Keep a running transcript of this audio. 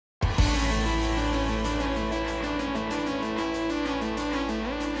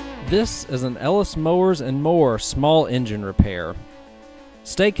This is an Ellis Mowers and More small engine repair.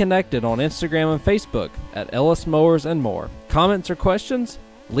 Stay connected on Instagram and Facebook at Ellis Mowers and More. Comments or questions?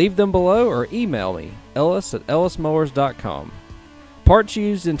 Leave them below or email me, ellis@ellismowers.com. Parts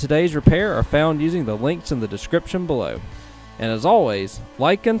used in today's repair are found using the links in the description below. And as always,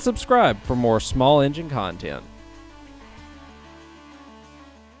 like and subscribe for more small engine content.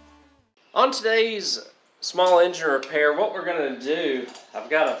 On today's small engine repair, what we're going to do,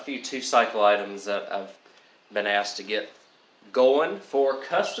 I've got a few 2-cycle items that I've been asked to get going for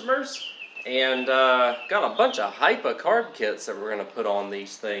customers, and got a bunch of Hipa carb kits that we're going to put on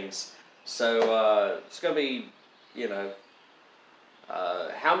these things. So it's going to be, you know,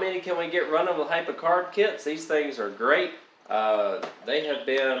 how many can we get running with Hipa carb kits? These things are great. They have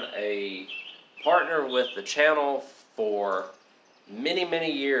been a partner with the channel for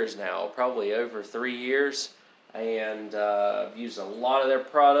many years now, probably over 3 years, and I've used a lot of their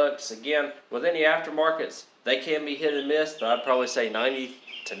products. Again, with any aftermarkets, they can be hit and miss, but I'd probably say 90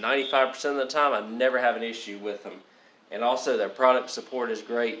 to 95% of the time I never have an issue with them. And also their product support is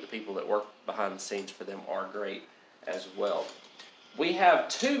great. The people that work behind the scenes for them are great as well. We have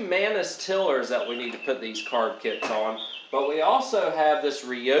 2 Mantis tillers that we need to put these carb kits on, but we also have this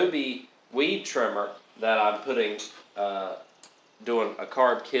Ryobi weed trimmer that I'm putting doing a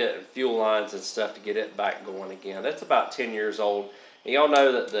carb kit and fuel lines and stuff to get it back going again. It's about 10 years old. And y'all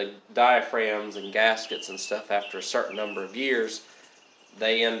know that the diaphragms and gaskets and stuff, after a certain number of years,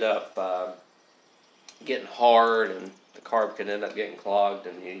 they end up getting hard, and the carb can end up getting clogged,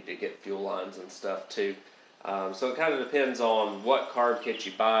 and you need to get fuel lines and stuff too. So it kind of depends on what carb kit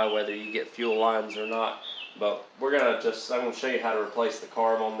you buy, whether you get fuel lines or not. But I'm going to show you how to replace the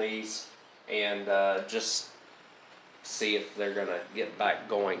carb on these, and just see if they're going to get back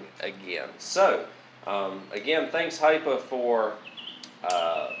going again. So, again, thanks Hipa for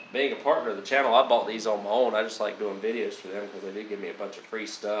being a partner of the channel. I bought these on my own. I just like doing videos for them because they do give me a bunch of free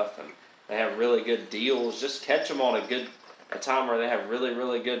stuff, and they have really good deals. Just catch them on a time where they have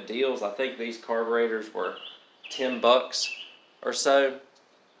really good deals. I think these carburetors were $10 or so,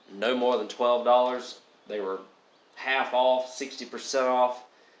 no more than $12. They were half off, 60% off,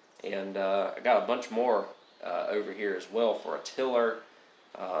 and I got a bunch more over here as well for a tiller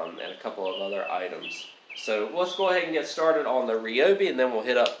and a couple of other items. So let's go ahead and get started on the Ryobi, and then we'll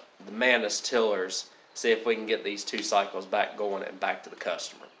hit up the Mantis tillers, see if we can get these 2 cycles back going and back to the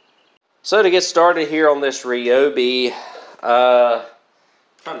customer. So to get started here on this Ryobi, trying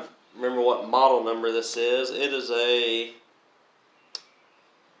to remember what model number this is. It is a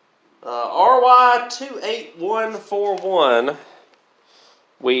RY28141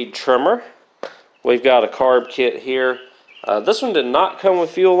 weed trimmer. We've got a carb kit here. This one did not come with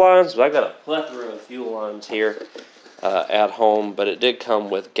fuel lines, but I got a plethora of fuel lines here at home. But it did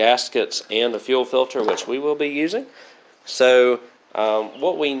come with gaskets and a fuel filter, which we will be using. So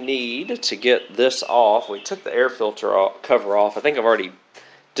what we need to get this off, we took the air filter cover off. I think I've already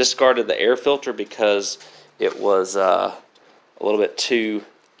discarded the air filter because it was a little bit too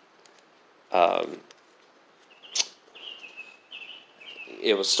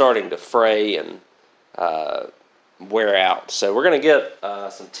it was starting to fray and wear out. So we're going to get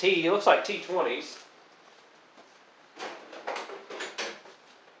some T, it looks like T20s.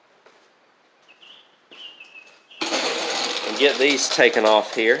 And get these taken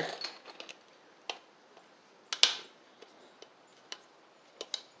off here.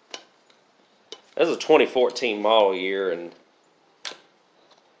 This is a 2014 model year, and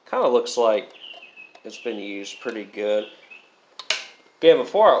kind of looks like it's been used pretty good. Again,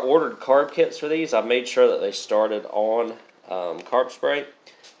 before I ordered carb kits for these, I made sure that they started on carb spray.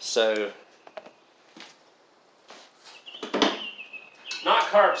 So, not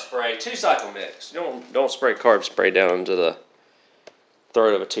carb spray, 2-cycle mix. Don't spray carb spray down into the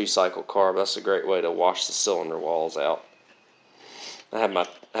throat of a 2-cycle carb. That's a great way to wash the cylinder walls out. I have a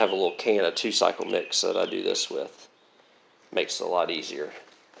little can of 2-cycle mix that I do this with. Makes it a lot easier.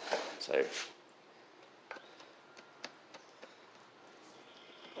 So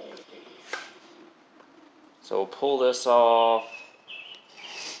we'll pull this off,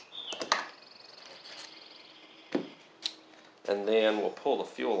 and then we'll pull the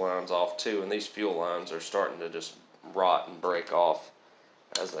fuel lines off too, and these fuel lines are starting to just rot and break off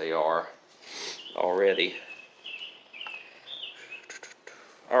as they are already.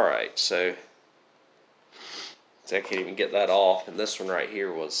 Alright, so I can't even get that off, and this one right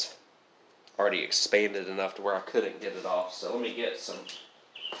here was already expanded enough to where I couldn't get it off. So let me get some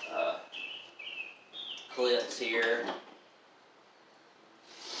clips here.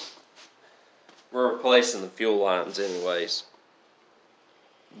 We're replacing the fuel lines anyways.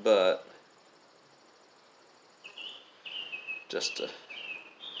 but just to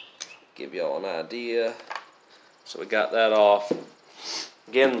give y'all an idea. So we got that off.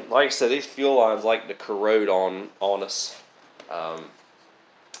 Again, like I said, these fuel lines like to corrode on us.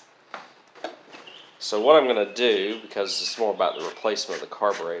 So what I'm going to do, because it's more about the replacement of the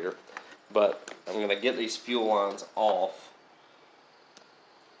carburetor, but I'm going to get these fuel lines off.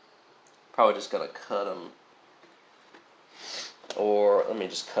 Probably just going to cut them, or let me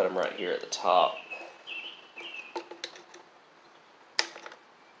just cut them right here at the top.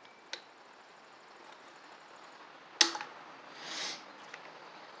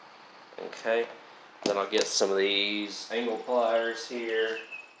 Okay, then I'll get some of these angle pliers here.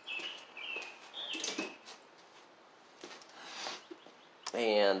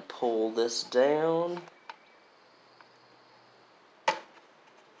 And pull this down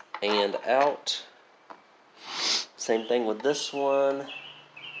and out. Same thing with this one.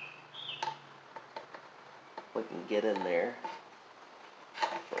 We can get in there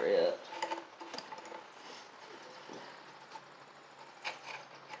for it.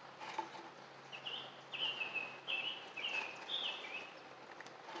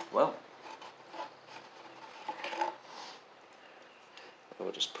 Well,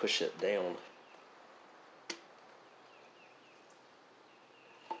 we'll just push it down.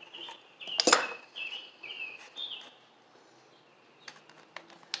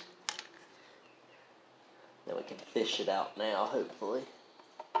 Then we can fish it out now, hopefully.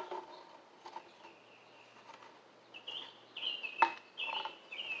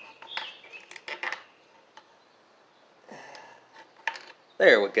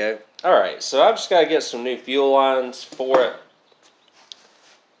 There we go. Alright, so I've just got to get some new fuel lines for it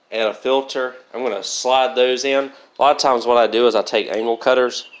and a filter. I'm going to slide those in. A lot of times what I do is I take angle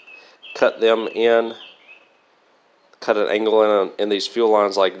cutters, cut them in, cut an angle in these fuel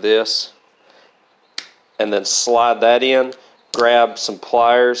lines like this, and then slide that in, grab some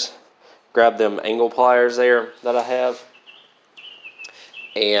pliers, grab them angle pliers there that I have,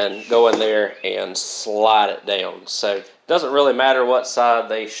 and go in there and slide it down. So it doesn't really matter what side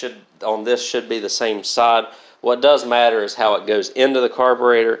they should, on this should be the same side. What does matter is how it goes into the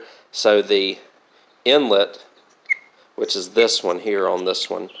carburetor. So the inlet, which is this one here on this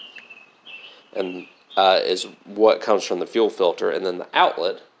one, and is what comes from the fuel filter, and then the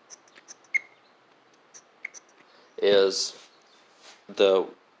outlet is the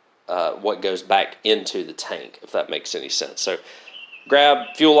what goes back into the tank, if that makes any sense. So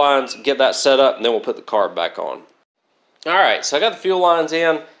grab fuel lines, get that set up, and then we'll put the carb back on. Alright, so I got the fuel lines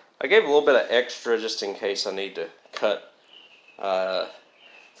in. I gave a little bit of extra just in case I need to cut.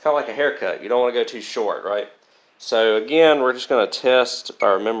 It's kind of like a haircut. You don't want to go too short, right? So again, we're just going to test if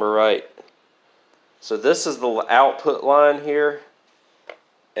I remember right. So this is the output line here,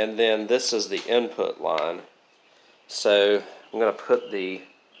 and then this is the input line. So I'm going to put the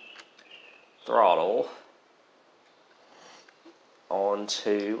throttle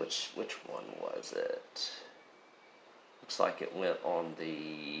onto, which one was it? Looks like it went on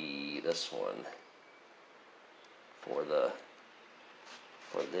this one for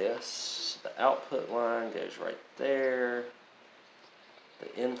this. The output line goes right there.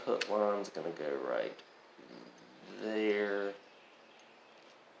 The input line's going to go right there.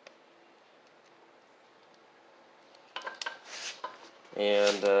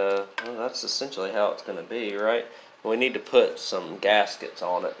 And well, that's essentially how it's going to be, right? We need to put some gaskets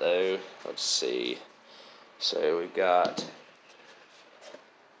on it, though. Let's see. So we've got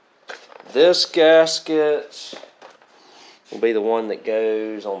this gasket will be the one that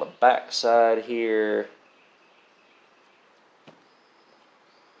goes on the back side here.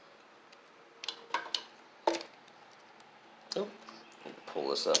 Oh, need to pull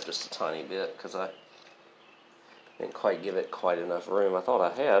this up just a tiny bit because I didn't quite give it quite enough room. I thought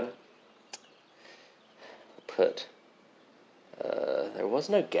I had. Put there was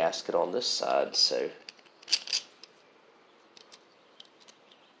no gasket on this side, so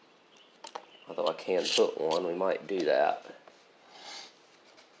although I can put one, we might do that.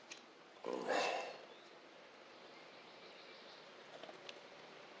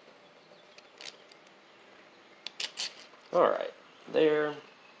 Alright, there.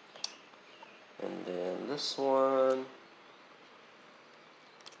 And then this one.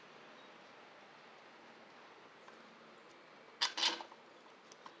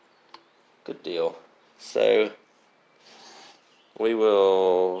 Good deal. So we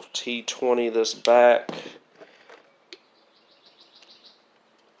will T20 this back.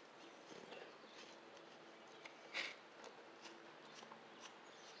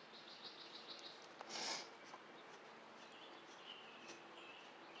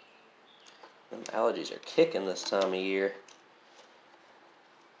 And allergies are kicking this time of year.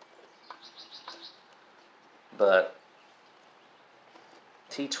 But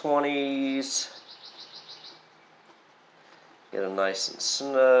T20s, get them nice and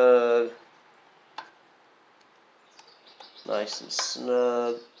snug. Nice and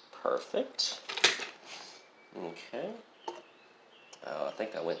snug. Perfect. Okay. Oh, I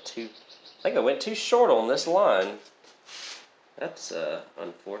think I went too short on this line. That's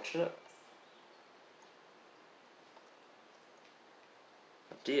unfortunate.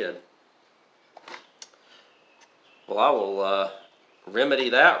 I did. Well, I will remedy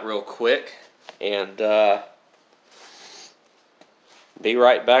that real quick and be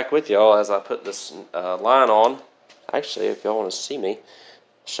right back with y'all as I put this line on. Actually, if y'all want to see me,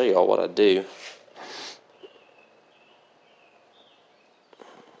 I'll show y'all what I do.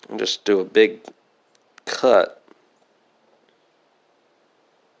 And just do a big cut.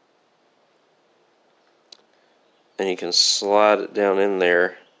 And you can slide it down in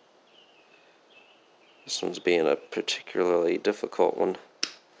there. This one's being a particularly difficult one.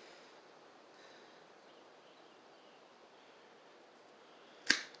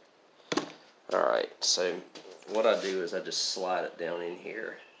 Alright, so what I do is I just slide it down in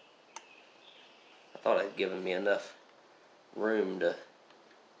here. I thought it had given me enough room to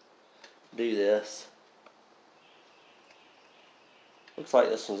do this. Looks like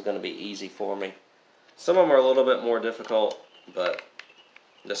this one's going to be easy for me. Some of them are a little bit more difficult, but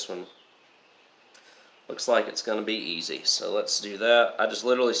this one looks like it's going to be easy. So let's do that. I just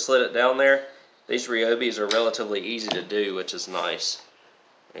literally slid it down there. These Ryobis are relatively easy to do, which is nice.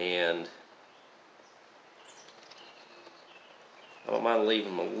 And I don't mind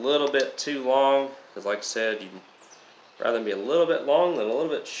leaving them a little bit too long, because like I said, you'd rather them be a little bit long than a little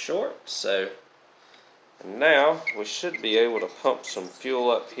bit short. So now we should be able to pump some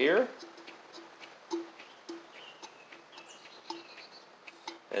fuel up here.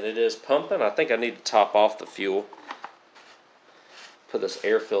 And it is pumping. I think I need to top off the fuel. Put this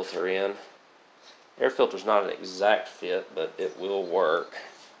air filter in. Air filter's not an exact fit, but it will work.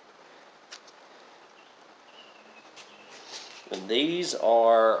 And these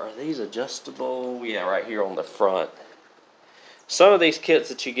are these adjustable? Yeah, right here on the front. Some of these kits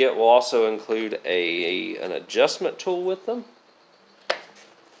that you get will also include an adjustment tool with them.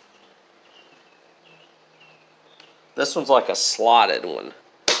 This one's like a slotted one.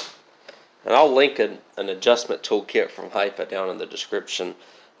 And I'll link an adjustment tool kit from Hipa down in the description.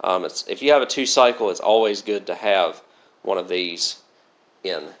 If you have a 2-cycle, it's always good to have one of these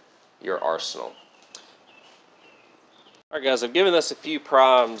in your arsenal. Alright guys, I've given this a few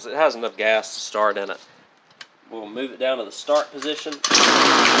primes. It has enough gas to start in it. We'll move it down to the start position. First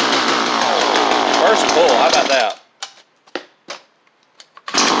pull, how about that?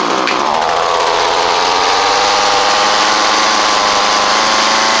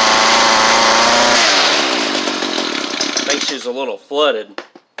 I think she was a little flooded.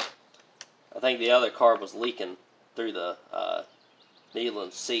 I think the other carb was leaking through the needle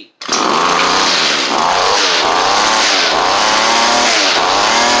and seat.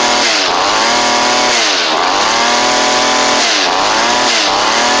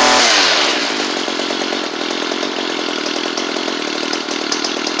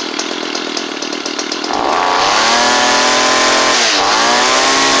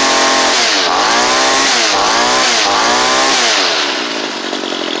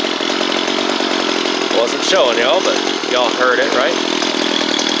 Showing y'all, but y'all heard it, right?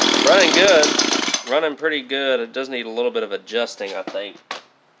 Running good. Running pretty good. It does need a little bit of adjusting, I think.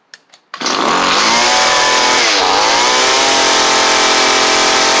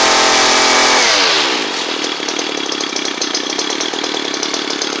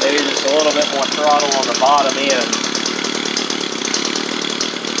 Maybe just a little bit more throttle on the bottom end.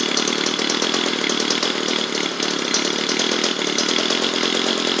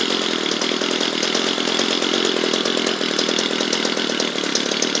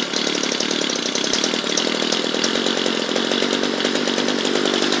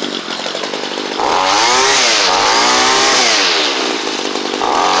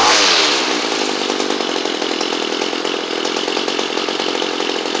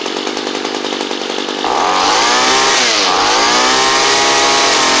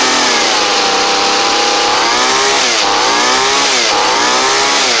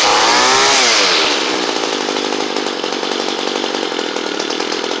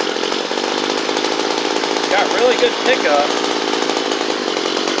 Really good pickup.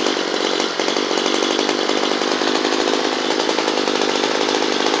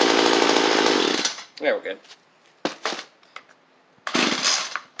 There we're good.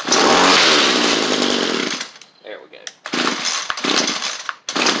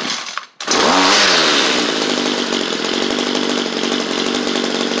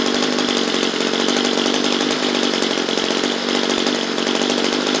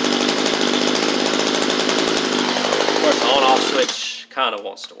 kind of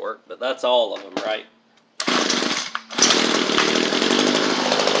wants to work, but that's all of them, right?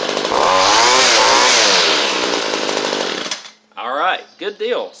 All right, good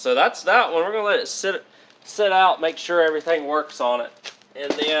deal. So that's that one. We're gonna let it sit out, make sure everything works on it,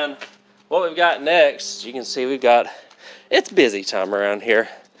 and then what we've got next, you can see it's busy time around here.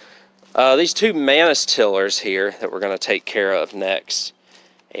 These two Mantis tillers here that we're gonna take care of next,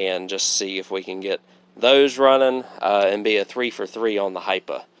 and just see if we can get those running and be a 3-for-3 on the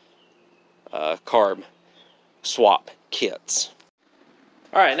Hipa carb swap kits.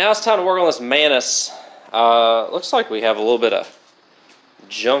 Alright, now it's time to work on this Mantis. Looks like we have a little bit of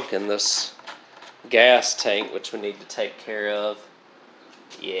junk in this gas tank, which we need to take care of.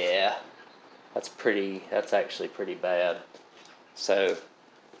 Yeah, that's actually pretty bad. So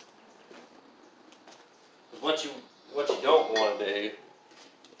what you don't want to do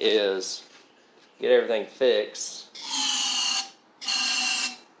is get everything fixed.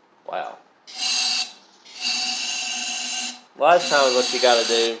 Wow. A lot of times what you got to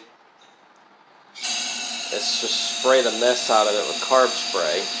do is just spray the mess out of it with carb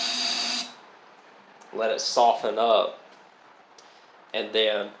spray. Let it soften up and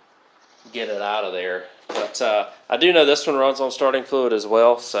then get it out of there. But I do know this one runs on starting fluid as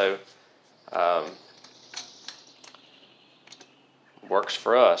well, so works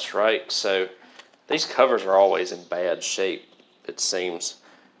for us, right? So these covers are always in bad shape, it seems.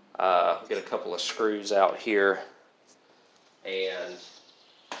 Get a couple of screws out here, and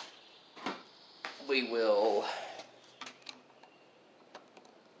we will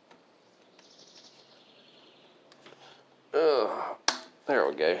there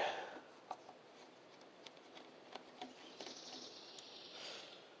we go.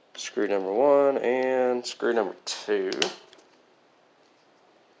 Screw number 1 and screw number 2.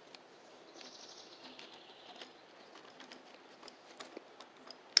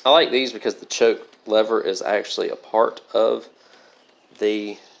 I like these because the choke lever is actually a part of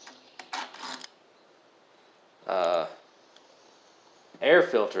the air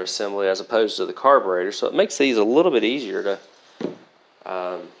filter assembly as opposed to the carburetor, so it makes these a little bit easier to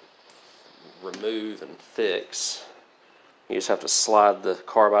remove and fix. You just have to slide the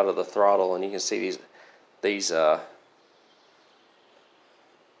carb out of the throttle, and you can see these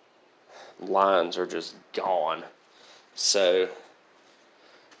lines are just gone. So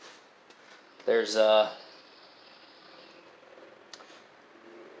there's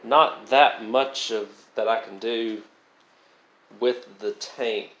not that much that I can do with the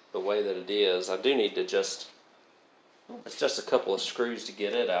tank the way that it is. I do need to it's just a couple of screws to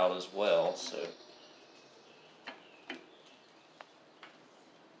get it out as well. So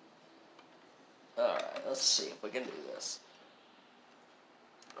alright, let's see if we can do this.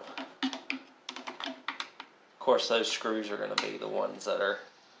 Of course, those screws are going to be the ones that are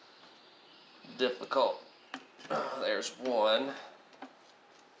difficult. There's one.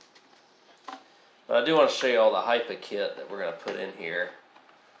 But I do want to show you all the Hipa kit that we're going to put in here.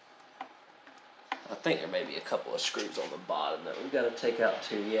 I think there may be a couple of screws on the bottom that we've got to take out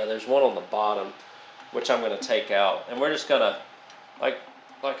too. Yeah, there's one on the bottom, which I'm going to take out. And we're just going to, like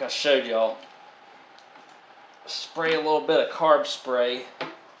I showed y'all, spray a little bit of carb spray.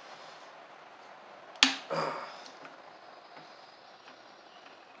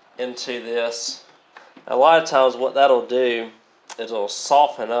 Into this. A lot of times what that'll do is it'll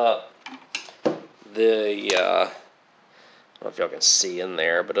soften up the I don't know if y'all can see in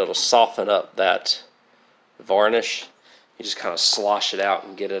there, but it'll soften up that varnish. You just kind of slosh it out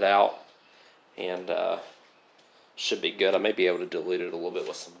and get it out, and should be good. I may be able to dilute it a little bit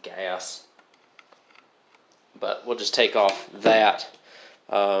with some gas, but we'll just take off that.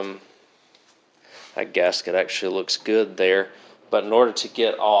 That gasket actually looks good there, but in order to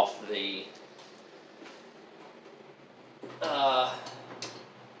get off the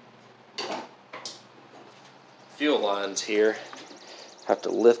fuel lines here, have to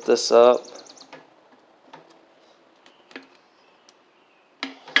lift this up.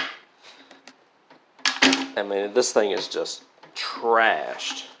 I mean, this thing is just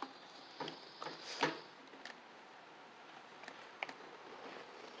trashed.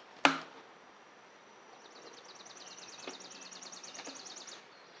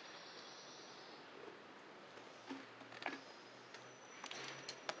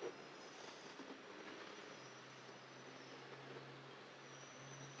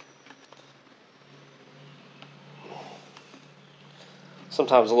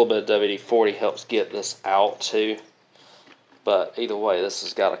 Sometimes a little bit of WD-40 helps get this out too, but either way, this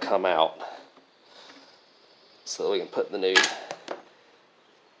has got to come out so that we can put the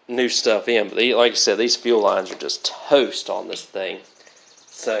new stuff in. But like I said, these fuel lines are just toast on this thing.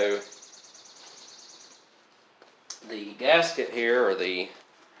 So the gasket here, or the,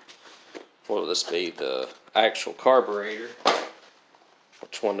 what will this be, the actual carburetor.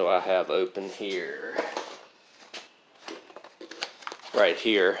 Which one do I have open here? Right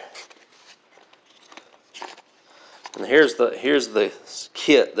here. And here's the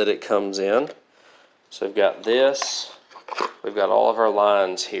kit that it comes in. So we've got this. We've got all of our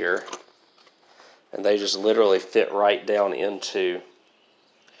lines here. And they just literally fit right down into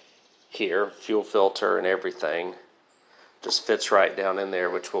here. Fuel filter and everything. Just fits right down in there,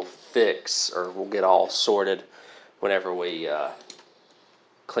 which we'll fix, or we'll get all sorted whenever we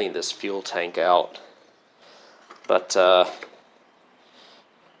clean this fuel tank out. But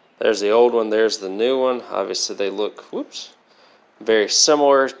there's the old one, there's the new one. Obviously they look, very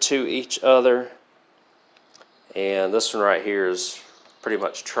similar to each other. And this one right here is pretty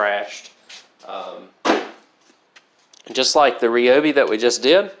much trashed. Just like the Ryobi that we just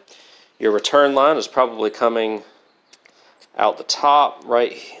did, your return line is probably coming out the top,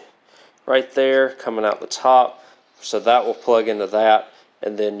 right there, coming out the top. So that will plug into that,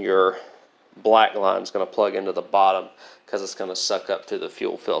 and then your black line is going to plug into the bottom because it's going to suck up through the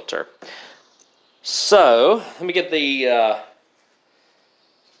fuel filter. So let me get the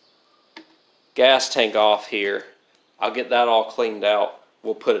gas tank off here. I'll get that all cleaned out.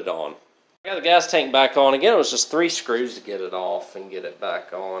 We'll put it on. I got the gas tank back on. Again, it was just 3 screws to get it off and get it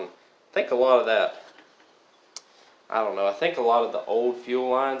back on. I think a lot of that, I don't know, I think a lot of the old fuel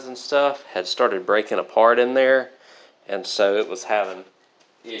lines and stuff had started breaking apart in there, and so it was having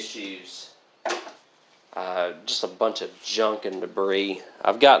issues. Just a bunch of junk and debris.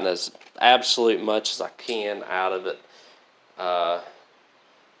 I've gotten as absolute much as I can out of it,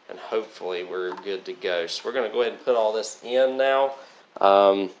 and hopefully we're good to go. So we're going to go ahead and put all this in now.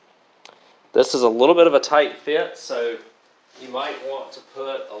 This is a little bit of a tight fit, so you might want to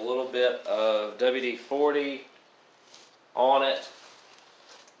put a little bit of WD-40 on it,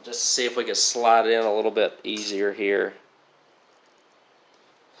 just to see if we can slide it in a little bit easier here.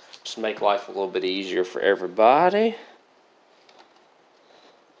 Just make life a little bit easier for everybody.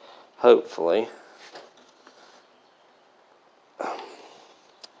 Hopefully.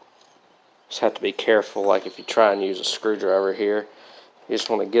 Just have to be careful, like if you try and use a screwdriver here. You just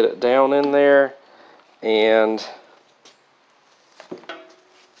want to get it down in there, and if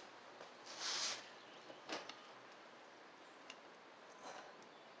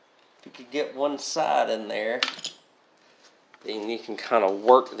you could get one side in there, then you can kind of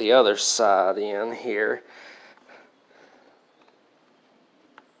work the other side in here.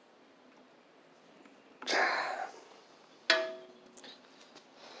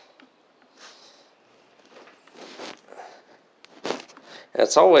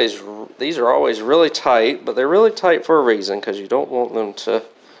 It's always, these are always really tight, but they're really tight for a reason, because you don't want them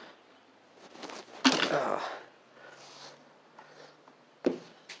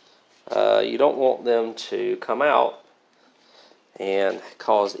to come out and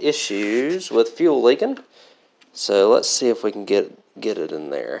cause issues with fuel leaking. So let's see if we can get it in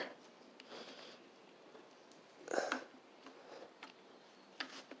there.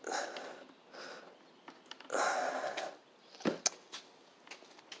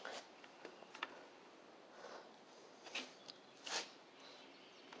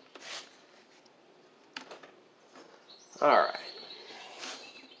 All right.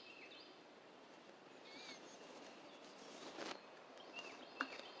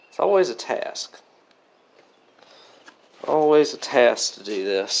 It's always a task. Always a task to do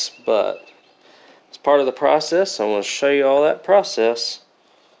this, but it's part of the process. I'm going to show you all that process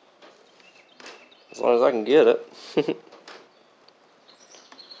as long as I can get it.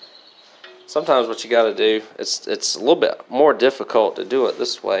 Sometimes what you got to do, it's a little bit more difficult to do it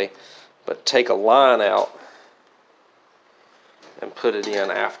this way, but take a line out and put it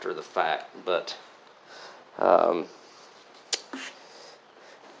in after the fact. But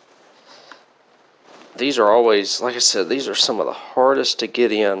these are always, like I said, these are some of the hardest to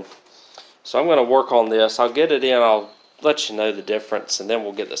get in. So I'm going to work on this. I'll get it in, I'll let you know the difference, and then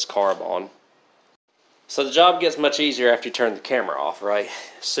we'll get this carb on. So the job gets much easier after you turn the camera off, right?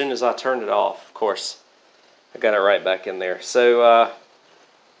 As soon as I turned it off, of course, I got it right back in there. So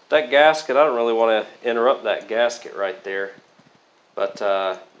that gasket, I don't really want to interrupt that gasket right there. But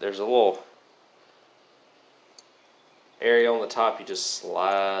there's a little area on the top you just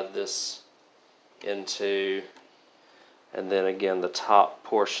slide this into, and then again the top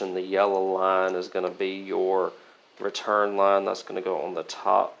portion, the yellow line, is going to be your return line. That's going to go on the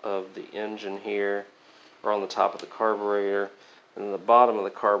top of the engine here, or on the top of the carburetor, and then the bottom of the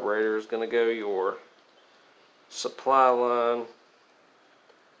carburetor is going to go your supply line,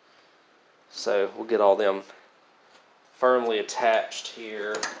 So we'll get all them firmly attached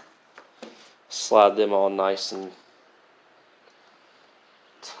here. Slide them all nice and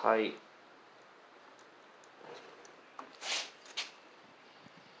tight.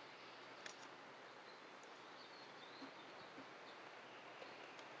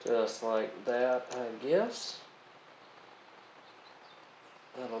 Just like that, I guess.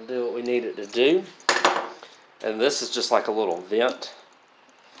 That'll do what we need it to do. And this is just like a little vent,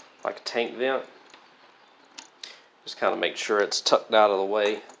 like a tank vent. Just kind of make sure it's tucked out of the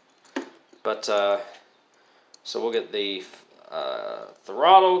way. But so we'll get the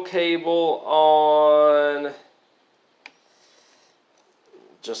throttle cable on,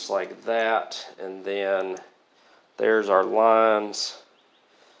 just like that, and then there's our lines,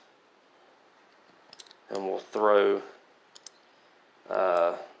 and we'll throw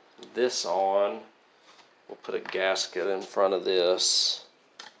this on. We'll put a gasket in front of this,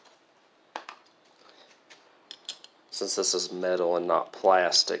 since this is metal and not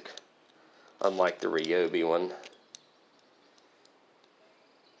plastic, unlike the Ryobi one.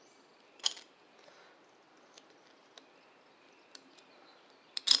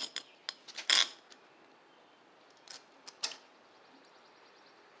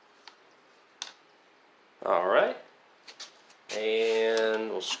 Alright, and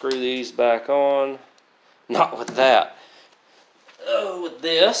we'll screw these back on. Not with that. Oh, with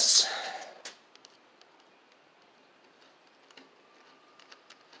this.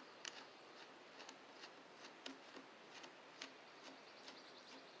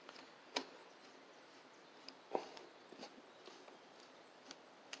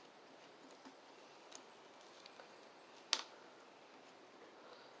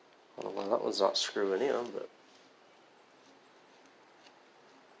 Well, that one's not screwing in, but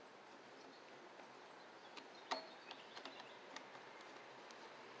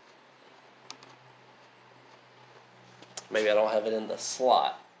maybe I don't have it in the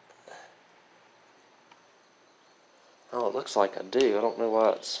slot. Oh, it looks like I do. I don't know why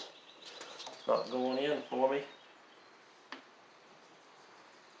it's not going in for me.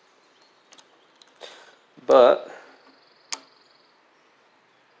 But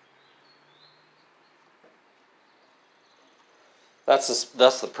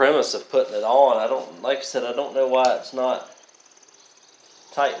that's the premise of putting it on. I don't, like I said, I don't know why it's not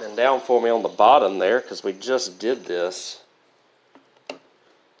tightening down for me on the bottom there, because we just did this.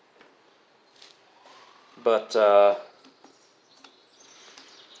 But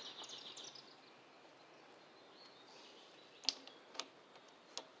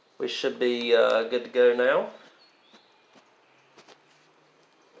we should be good to go now.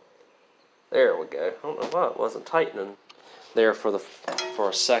 There we go. I don't know why it wasn't tightening there for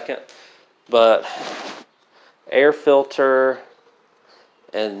a second. But air filter,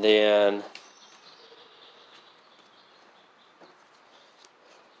 and then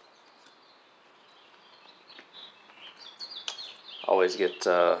always get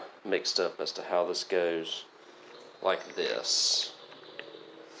mixed up as to how this goes, like this.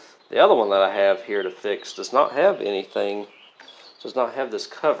 The other one that I have here to fix does not have anything, does not have this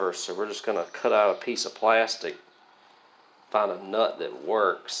cover, so we're just going to cut out a piece of plastic, find a nut that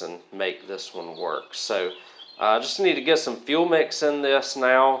works, and make this one work. So I just need to get some fuel mix in this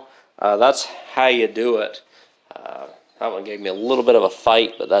now. That's how you do it. That one gave me a little bit of a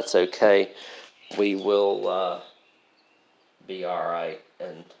fight, but that's okay. We will be alright.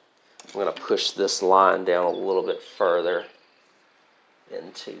 And I'm going to push this line down a little bit further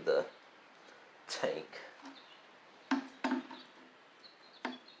into the tank.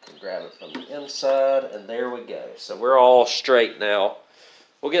 Grab it from the inside, and there we go. So we're all straight now.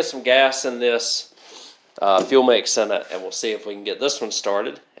 We'll get some gas in this, fuel mix in it, and we'll see if we can get this one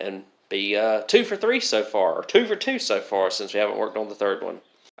started and be 2 for 3 so far, or 2 for 2 so far, since we haven't worked on the third one.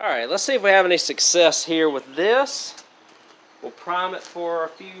 Alright, let's see if we have any success here with this. We'll prime it for a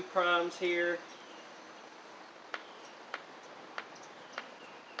few primes here.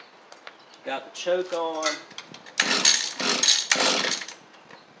 Got the choke on.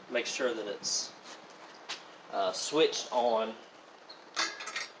 Make sure that it's switched on,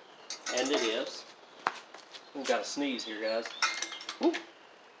 and it is. We've got to sneeze here, guys. Woo.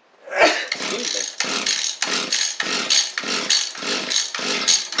 Excuse me.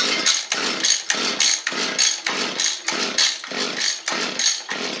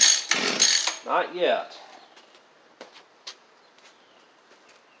 Not yet.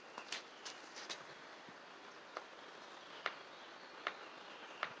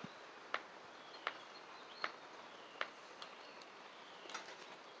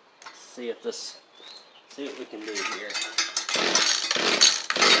 See what we can do here.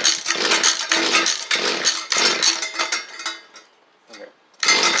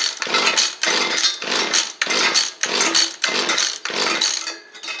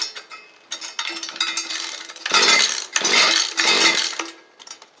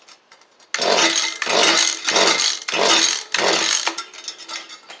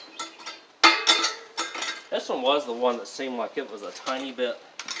 This one was the one that seemed like it was a tiny bit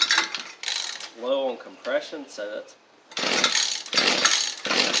low on compression, so it's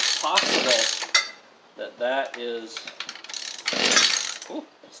possible that that is, ooh,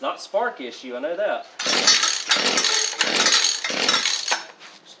 it's not spark issue, I know that.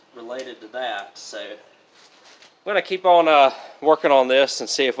 It's related to that, so I'm going to keep on working on this and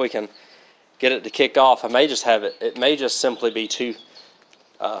see if we can get it to kick off. I may just have it may just simply be too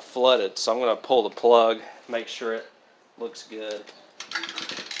flooded, so I'm going to pull the plug, make sure it looks good.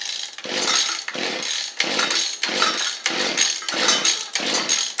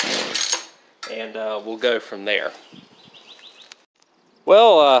 And we'll go from there.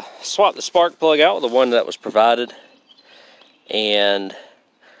 Well, swapped the spark plug out with the one that was provided, and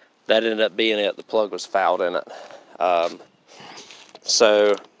that ended up being it. The plug was fouled in it.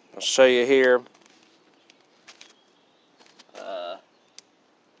 So I'll show you here.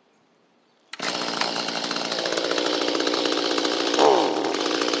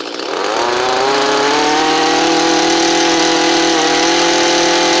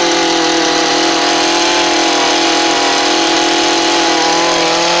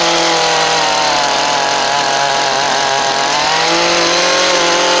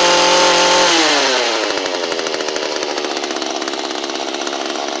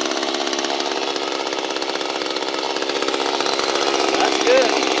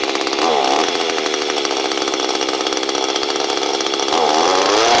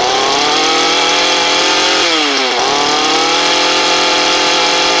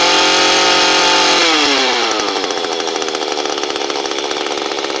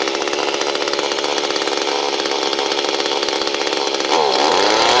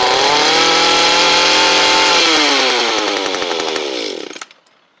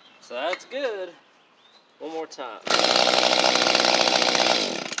 Time.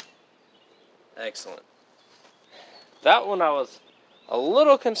 Excellent. That one I was a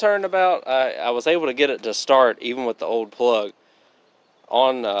little concerned about. I was able to get it to start even with the old plug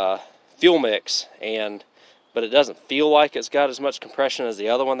on fuel mix, but it doesn't feel like it's got as much compression as the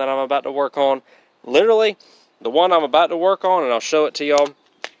other one that I'm about to work on. Literally, the one I'm about to work on, and I'll show it to y'all.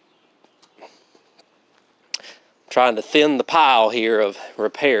 Trying to thin the pile here of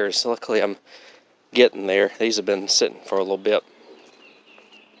repairs. Luckily, I'm getting there. These have been sitting for a little bit.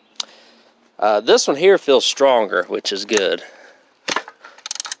 This one here feels stronger, which is good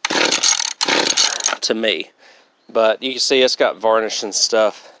to me. But you can see it's got varnish and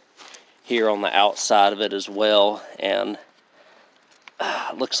stuff here on the outside of it as well, and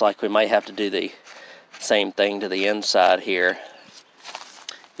it looks like we might have to do the same thing to the inside here.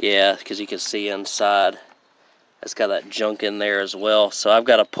 Yeah, because you can see inside it's got that junk in there as well. So I've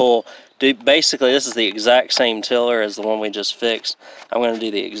got to pull. Basically, this is the exact same tiller as the one we just fixed. I'm going to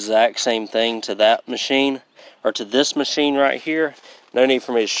do the exact same thing to that machine, or to this machine right here. No need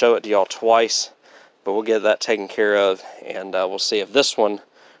for me to show it to y'all twice, but we'll get that taken care of, and we'll see if this one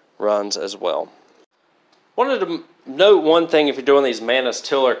runs as well. Wanted to note one thing if you're doing these Mantis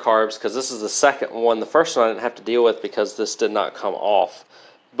tiller carbs, because this is the second one. The first one I didn't have to deal with because this did not come off.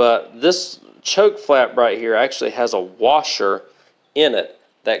 But this choke flap right here actually has a washer in it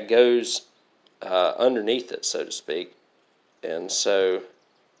that goes underneath it, so to speak. And so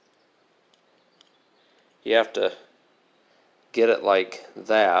you have to get it like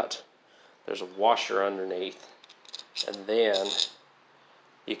that. There's a washer underneath, and then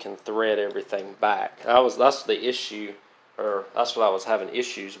you can thread everything back. That's the issue, or that's what I was having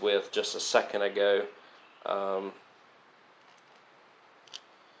issues with just a second ago.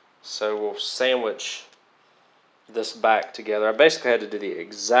 So we'll sandwich this back together. I basically had to do the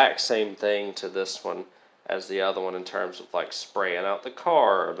exact same thing to this one as the other one in terms of like spraying out the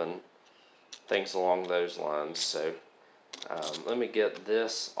carb and things along those lines. So let me get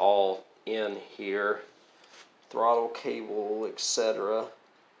this all in here, throttle cable, etc.,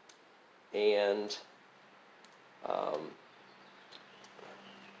 and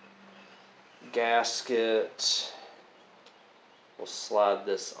gasket. We'll slide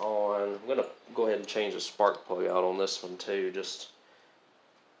this on. I'm going to go ahead and change the spark plug out on this one too, just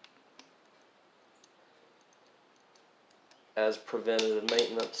as preventative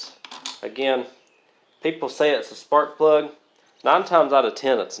maintenance. Again, people say it's a spark plug. 9 times out of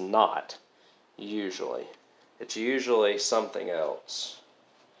 10 it's not, usually. It's usually something else.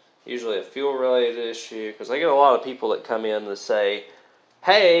 Usually a fuel related issue, because I get a lot of people that come in to say,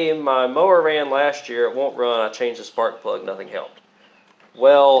 hey, my mower ran last year, it won't run, I changed the spark plug, nothing helped.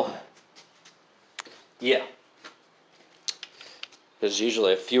 Well, yeah, it's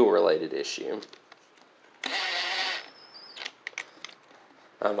usually a fuel related issue.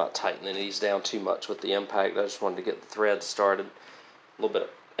 I'm not tightening these down too much with the impact. I just wanted to get the thread started. A little bit of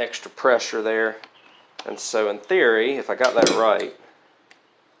extra pressure there. And so in theory, if I got that right,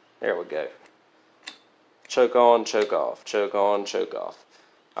 there we go. Choke on, choke off, choke on, choke off.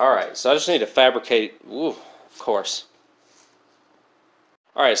 Alright, so I just need to fabricate, of course.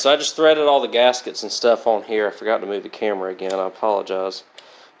 Alright, so I just threaded all the gaskets and stuff on here. I forgot to move the camera again, I apologize.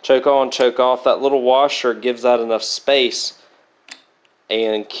 Choke on, choke off. That little washer gives that enough space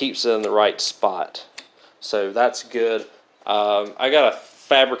and keeps it in the right spot. So that's good. I gotta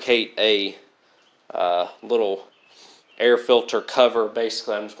fabricate a little air filter cover.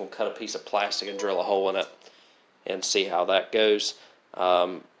 Basically, I'm just gonna cut a piece of plastic and drill a hole in it and see how that goes.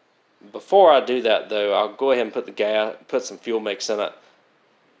 Before I do that though, I'll go ahead and put some fuel mix in it,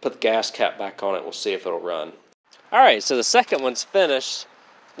 put the gas cap back on it, we'll see if it'll run. Alright, so the second one's finished.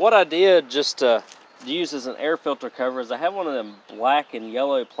 What I did just to use as an air filter cover is I have one of them black and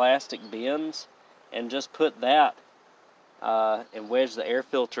yellow plastic bins and just put that and wedge the air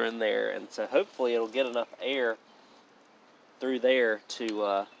filter in there, and so hopefully it'll get enough air through there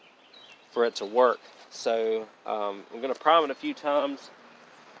to for it to work. So I'm going to prime it a few times.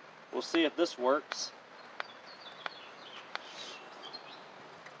 We'll see if this works.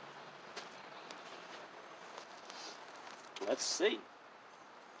 Let's see.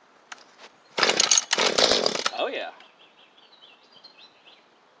 Oh yeah.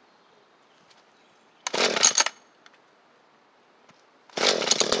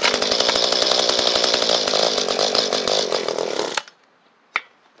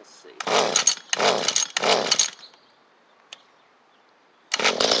 Let's see.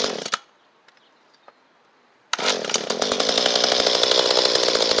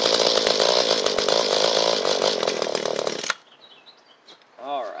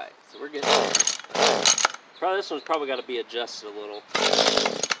 All right, so we're getting there. This one's probably got to be adjusted a little.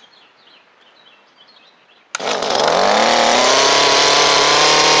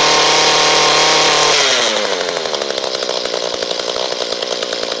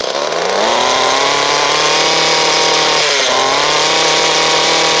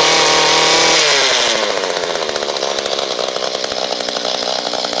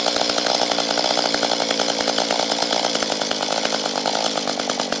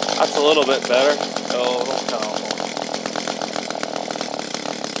 That's a little bit better. Oh, don't cut off.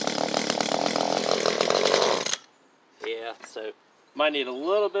 Yeah, so might need a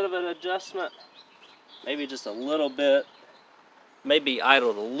little bit of an adjustment. Maybe just a little bit. Maybe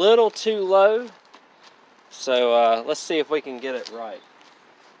idled a little too low. So let's see if we can get it right.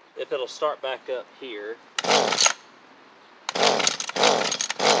 If it'll start back up here.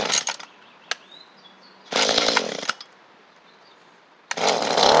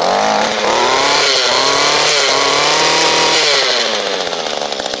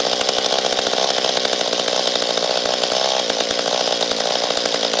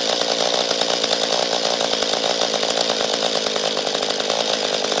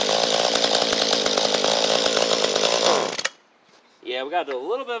 Yeah, we got to do a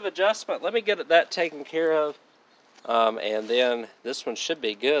little bit of adjustment. Let me get that taken care of. And then this one should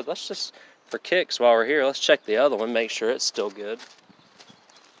be good. Let's just, for kicks while we're here, let's check the other one, make sure it's still good.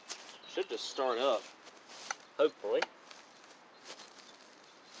 Should just start up, hopefully.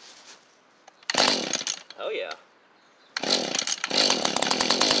 Oh yeah.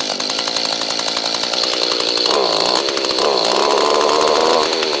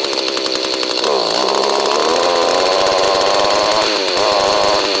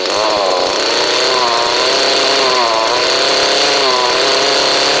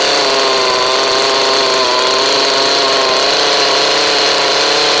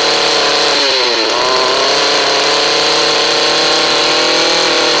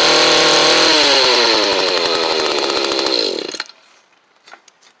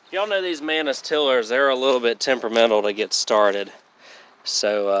 Y'all know these Mantis tillers, they're a little bit temperamental to get started.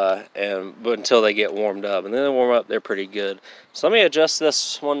 So, but until they get warmed up. And then they warm up, they're pretty good. So let me adjust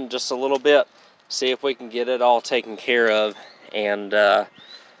this one just a little bit, see if we can get it all taken care of, and then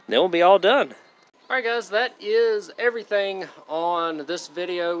we'll be all done. Alright guys, that is everything on this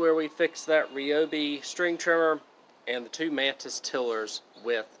video where we fixed that Ryobi string trimmer and the two Mantis tillers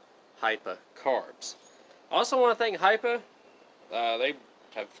with Hipa carbs. I also want to thank Hipa. They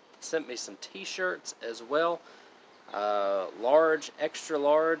have sent me some t-shirts as well. large, extra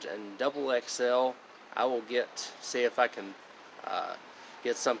large, and double XL. I will see if I can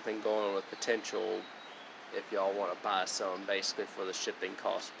get something going with potential if y'all want to buy some, basically for the shipping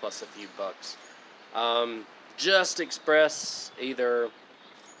cost plus a few bucks. Just express either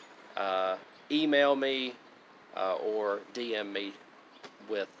email me or DM me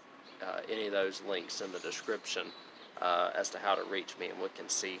with any of those links in the description as to how to reach me, and we can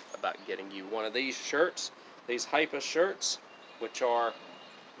see about getting you one of these shirts, these Hipa shirts, which are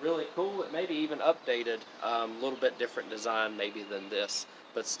really cool. It may be even updated, a little bit different design maybe than this,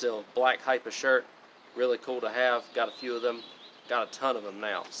 but still black Hipa shirt, really cool to have. Got a few of them, got a ton of them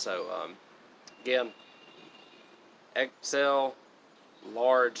now. So again, XL,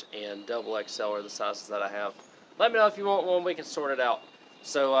 large, and double XL are the sizes that I have. Let me know if you want one, we can sort it out.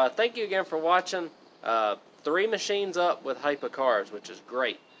 So thank you again for watching. 3 machines up with Hipa carbs, which is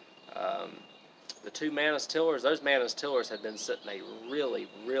great. The 2 Mantis tillers, those Mantis tillers had been sitting a really,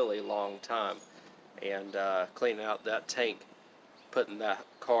 really long time. And cleaning out that tank, putting that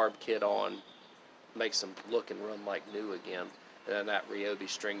carb kit on, makes them look and run like new again. And then that Ryobi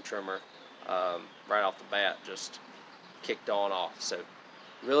string trimmer, right off the bat, just kicked on off. So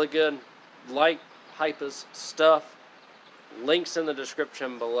really good. Like Hipa's stuff. Links in the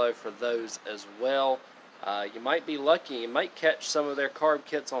description below for those as well. You might be lucky, you might catch some of their carb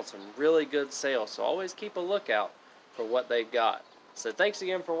kits on some really good sales, so always keep a lookout for what they've got. So thanks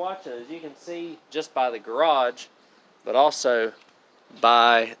again for watching. As you can see just by the garage, but also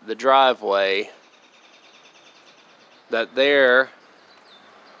by the driveway, that there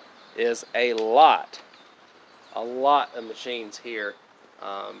is a lot of machines here,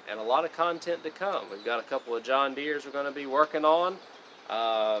 and a lot of content to come. We've got a couple of John Deeres we're going to be working on.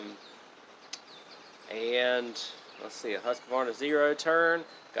 And let's see, a Husqvarna zero turn,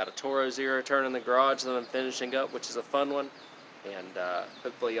 got a Toro zero turn in the garage that I'm finishing up, which is a fun one, and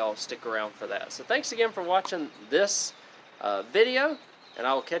hopefully y'all stick around for that. So thanks again for watching this video, and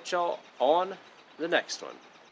I will catch y'all on the next one.